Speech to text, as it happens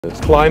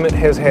Climate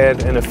has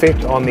had an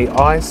effect on the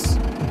ice,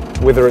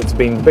 whether it's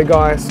been big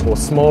ice or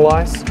small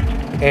ice,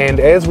 and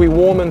as we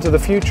warm into the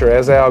future,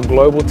 as our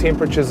global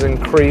temperatures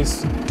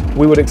increase,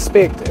 we would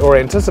expect or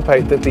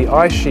anticipate that the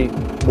ice sheet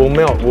will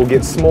melt, will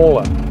get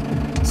smaller.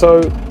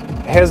 So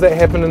has that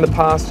happened in the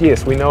past?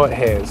 Yes, we know it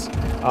has.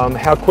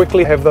 How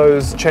quickly have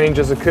those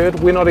changes occurred?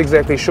 We're not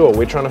exactly sure.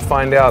 We're trying to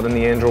find out in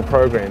the ANDRILL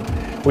program.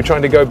 We're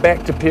trying to go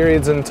back to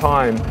periods in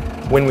time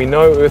when we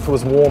know Earth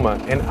was warmer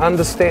and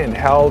understand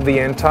how the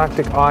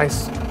Antarctic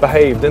ice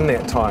behaved in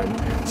that time,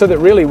 so that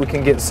really we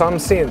can get some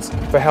sense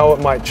for how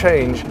it might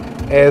change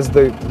as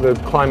the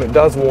climate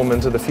does warm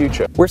into the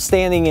future. We're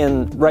standing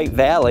in Wright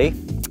Valley,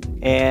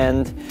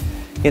 and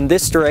in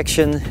this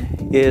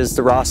direction is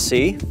the Ross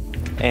Sea,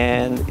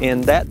 and in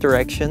that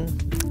direction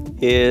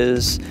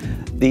is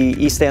the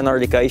East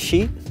Antarctic ice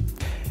sheet.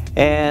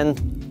 And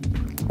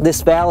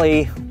this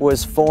valley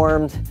was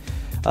formed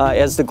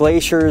as the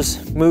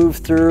glaciers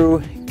moved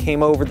through,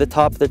 came over the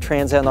top of the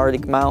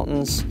Transantarctic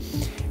Mountains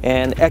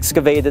and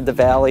excavated the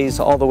valleys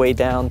all the way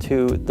down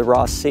to the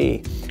Ross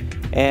Sea.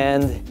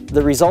 And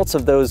the results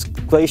of those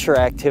glacier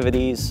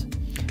activities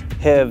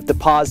have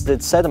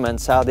deposited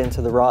sediments out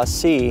into the Ross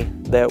Sea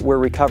that we're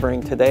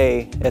recovering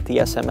today at the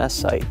SMS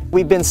site.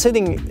 We've been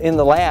sitting in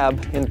the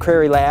lab, in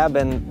Prairie Lab,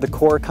 and the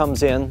core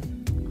comes in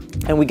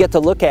and we get to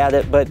look at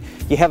it, but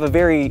you have a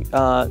very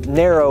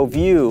narrow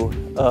view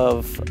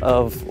of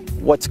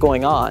what's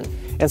going on.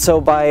 And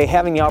so by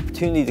having the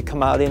opportunity to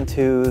come out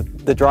into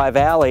the dry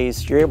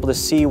valleys, you're able to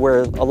see where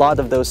a lot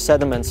of those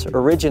sediments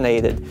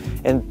originated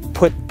and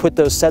put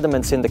those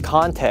sediments into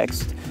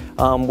context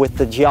with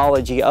the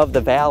geology of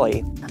the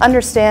valley.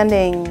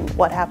 Understanding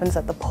what happens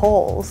at the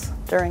poles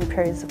during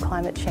periods of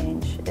climate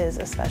change is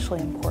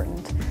especially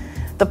important.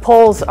 The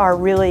poles are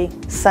really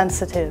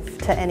sensitive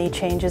to any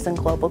changes in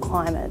global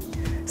climate.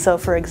 So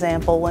for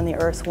example, when the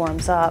Earth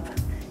warms up,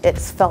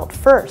 it's felt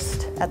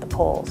first at the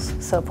poles.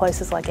 So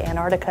places like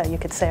Antarctica, you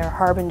could say, are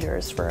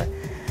harbingers for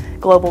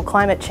global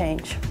climate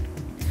change.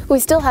 We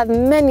still have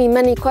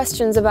many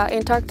questions about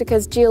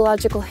Antarctica's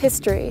geological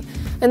history,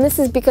 and this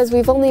is because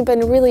we've only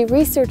been really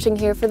researching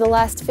here for the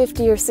last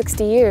 50 or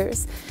 60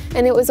 years,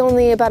 and it was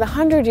only about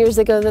 100 years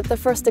ago that the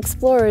first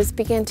explorers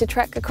began to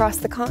trek across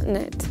the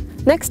continent.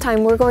 Next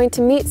time, we're going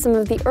to meet some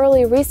of the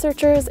early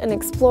researchers and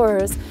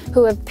explorers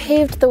who have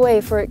paved the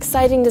way for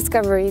exciting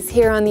discoveries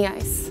here on the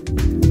ice.